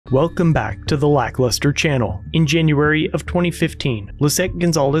Welcome back to the LackLuster channel. In January of 2015, Lisette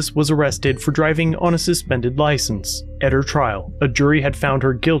Gonzalez was arrested for driving on a suspended license. At her trial, a jury had found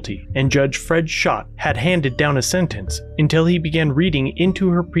her guilty, and Judge Fred Schott had handed down a sentence until he began reading into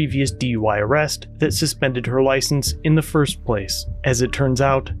her previous DUI arrest that suspended her license in the first place. As it turns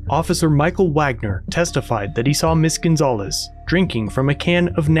out, Officer Michael Wagner testified that he saw Miss Gonzalez drinking from a can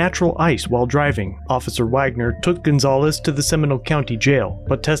of natural ice while driving. Officer Wagner took Gonzalez to the Seminole County Jail,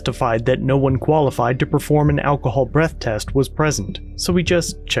 but testified that no one qualified to perform an alcohol breath test was present, so he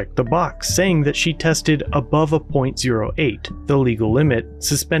just checked the box, saying that she tested above a .08, the legal limit,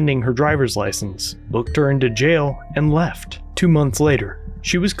 suspending her driver's license, booked her into jail, and left. 2 months later,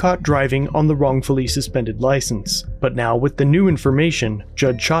 she was caught driving on the wrongfully suspended license. But now, with the new information,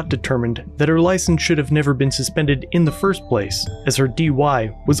 Judge Schott determined that her license should have never been suspended in the first place, as her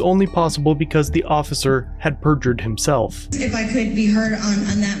DUI was only possible because the officer had perjured himself. If I could be heard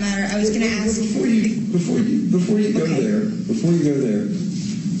on that matter, I was going to ask... Before you go there,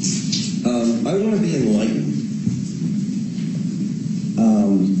 I want to be enlightened.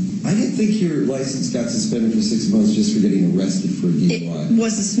 I didn't think your license got suspended for 6 months just for getting arrested for a DUI. It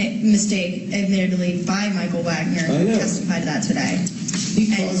was a mistake, admittedly, by Michael Wagner, who testified to that today.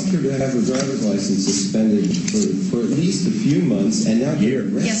 He caused her to have her driver's license suspended for at least a few months, and now get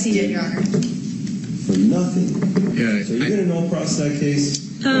arrested. Yes, he did, Your Honor. For nothing. Yeah, so are you going to no process that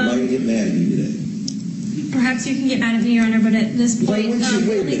case, or am I going to get mad at you today? Perhaps you can get mad at me, Your Honor, but at this point, the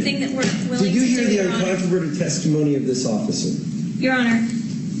only thing that we're willing to do, Did you hear Your the uncontroverted testimony of this officer? Your Honor,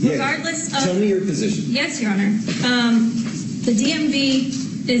 regardless of... Tell me your position. Yes, Your Honor. The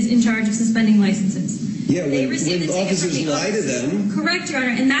DMV is in charge of suspending licenses. Yeah, when officers lie to them... Correct, Your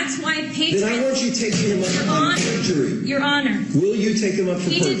Honor, and that's why patrons... Then I want you taking him up on perjury. Your Honor. Will you take him up for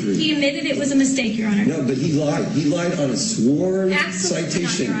perjury? He admitted it was a mistake, Your Honor. No, but he lied. He lied on a sworn Absolutely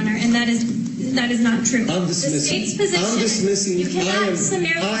citation. not, Your Honor, and that is not true. I'm dismissing. The state's position... I'm dismissing. You cannot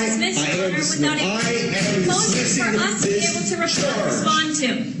summarily dismiss, Your Honor, without a motion for us to be able to respond to.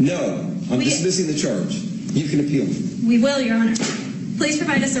 No, I'm dismissing the charge. You can appeal me. We will, Your Honor. Please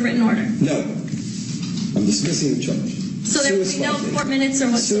provide us a written order. No. I'm dismissing the charge. So there will be no court minutes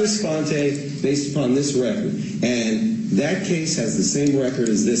or whatsoever? Sua sponte, based upon this record. And that case has the same record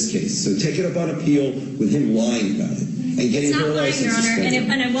as this case. So take it up on appeal with him lying about it. And getting her license Your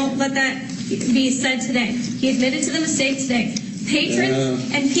Honor, and I won't let that be said today. He admitted to the mistake today. Patrons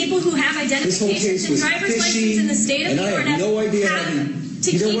and people who have identifications and driver's licenses in the state of Florida have to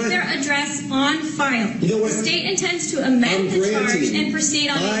keep their address on file. The state intends to amend the charge and proceed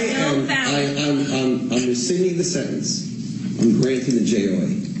on a no valid. I'm rescinding the sentence. I'm granting the JOA.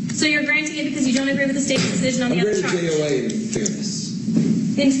 So you're granting it because you don't agree with the state's decision on the other charge? I'm granting JOA in fairness.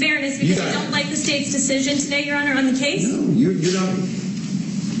 In fairness, because you don't like the state's decision today, Your Honor, on the case? No, you're not.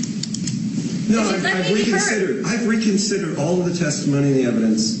 No, I've reconsidered all of the testimony and the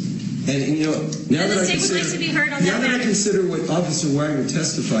evidence. And you know, now that I consider what Officer Wagner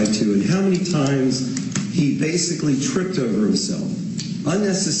testified to and how many times he basically tripped over himself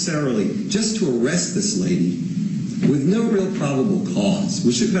unnecessarily just to arrest this lady with no real probable cause.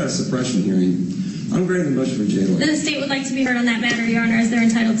 We should have had a suppression hearing. I'm granting the motion for JOA. The state would like to be heard on that matter, Your Honor, as they're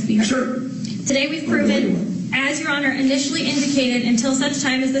entitled to be heard. Sure. Today we've proven, as Your Honor initially indicated, until such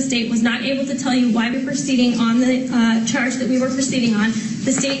time as the state was not able to tell you why we're proceeding on the charge that we were proceeding on,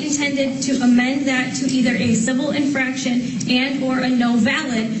 the state intended to amend that to either a civil infraction and or a no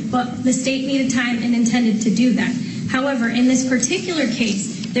valid, but the state needed time and intended to do that. However, in this particular case,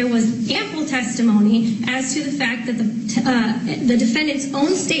 there was ample testimony as to the fact that the defendant's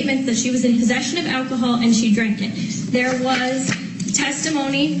own statement that she was in possession of alcohol and she drank it. There was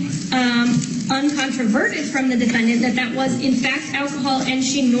testimony uncontroverted from the defendant that was in fact alcohol and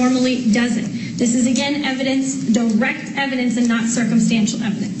she normally doesn't. This is again evidence, direct evidence, and not circumstantial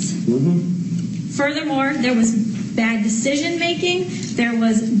evidence. Furthermore, there was bad decision making, there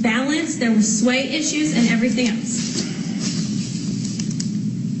was balance, there were sway issues, and everything else.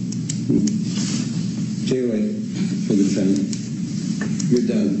 JOA for the defendant. You're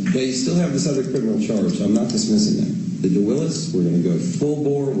done. But you still have this other criminal charge. I'm not dismissing that. The DeWillis, we're going to go full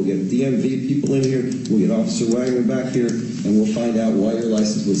bore. We'll get DMV people in here. We'll get Officer Wagner back here, and we'll find out why your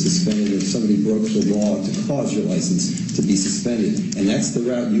license was suspended if somebody broke the law to cause your license to be suspended. And that's the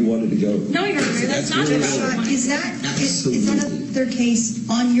route you wanted to go. No, Your Honor, that's not the route. Is that other case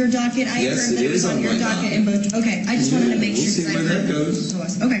on your docket? Yes, it is on your docket. Okay, I just wanted to make sure. We'll see where that goes.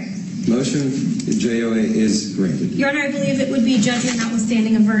 Okay. Motion, JOA is granted. Your Honor, I believe it would be judgment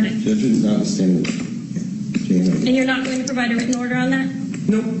notwithstanding a verdict. Judgment notwithstanding JOA. And you're not going to provide a written order on that?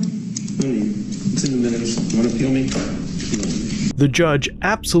 Nope. No need. It's in the minutes. You want to appeal me? The judge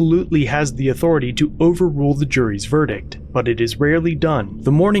absolutely has the authority to overrule the jury's verdict, but it is rarely done.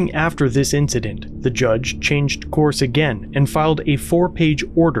 The morning after this incident, the judge changed course again and filed a 4-page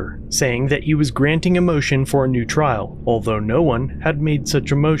order saying that he was granting a motion for a new trial, although no one had made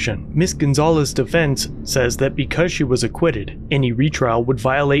such a motion. Ms. Gonzalez's defense says that because she was acquitted, any retrial would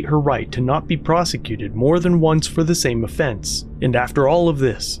violate her right to not be prosecuted more than once for the same offense. And after all of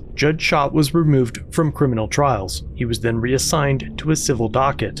this, Judge Schott was removed from criminal trials. He was then reassigned to a civil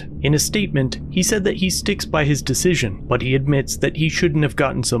docket. In a statement, he said that he sticks by his decision, but he admits that he shouldn't have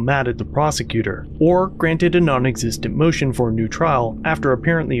gotten so mad at the prosecutor, or granted a non-existent motion for a new trial after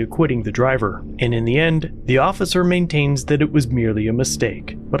apparently acquitting the driver. And in the end, the officer maintains that it was merely a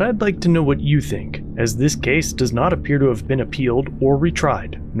mistake. But I'd like to know what you think, as this case does not appear to have been appealed or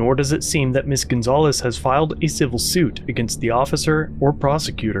retried, nor does it seem that Ms. Gonzalez has filed a civil suit against the officer or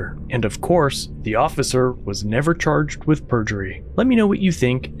prosecutor. And of course, the officer was never charged with perjury. Let me know what you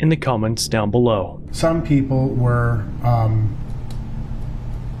think in the comments down below. Some people were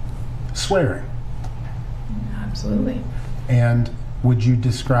swearing. Absolutely. And would you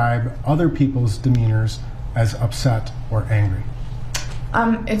describe other people's demeanors as upset or angry? I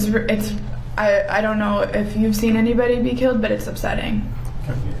don't know if you've seen anybody be killed, but it's upsetting.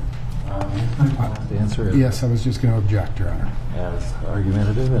 The answer is yes, I was just going to object, Your Honor. As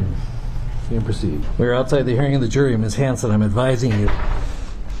argumentative, and you can proceed. We're outside the hearing of the jury. Ms. Hanson, I'm advising you,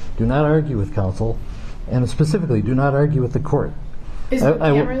 do not argue with counsel, and specifically, do not argue with the court. Is the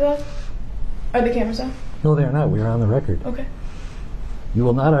cameras off? Are the cameras off? No, they are not. We are on the record. Okay. You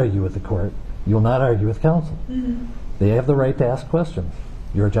will not argue with the court. You will not argue with counsel. Mm-hmm. They have the right to ask questions.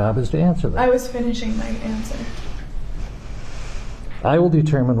 Your job is to answer them. I was finishing my answer. I will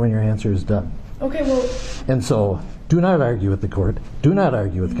determine when your answer is done. Okay, well... And so, do not argue with the court. Do not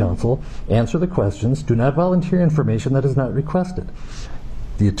argue with counsel. Answer the questions. Do not volunteer information that is not requested.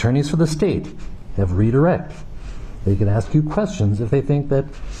 The attorneys for the state have redirect. They can ask you questions if they think that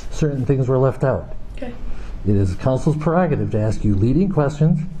certain things were left out. Okay. It is counsel's prerogative to ask you leading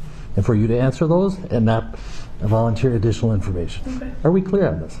questions and for you to answer those and not volunteer additional information. Okay. Are we clear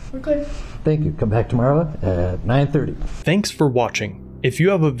on this? We're clear. Thank you. Come back tomorrow at 9:30. Thanks for watching. If you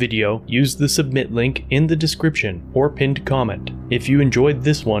have a video, use the submit link in the description or pinned comment. If you enjoyed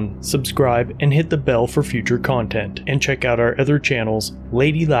this one, subscribe and hit the bell for future content, and check out our other channels,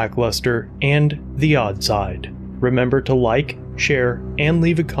 Lady LackLuster and The Odd Side. Remember to like, share, and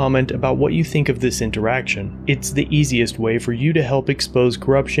leave a comment about what you think of this interaction. It's the easiest way for you to help expose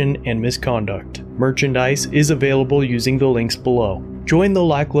corruption and misconduct. Merchandise is available using the links below. Join the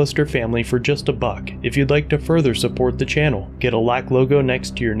LackLuster family for just $1 if you'd like to further support the channel. Get a Lack logo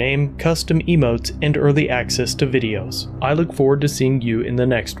next to your name, custom emotes, and early access to videos. I look forward to seeing you in the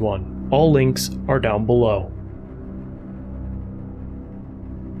next one. All links are down below.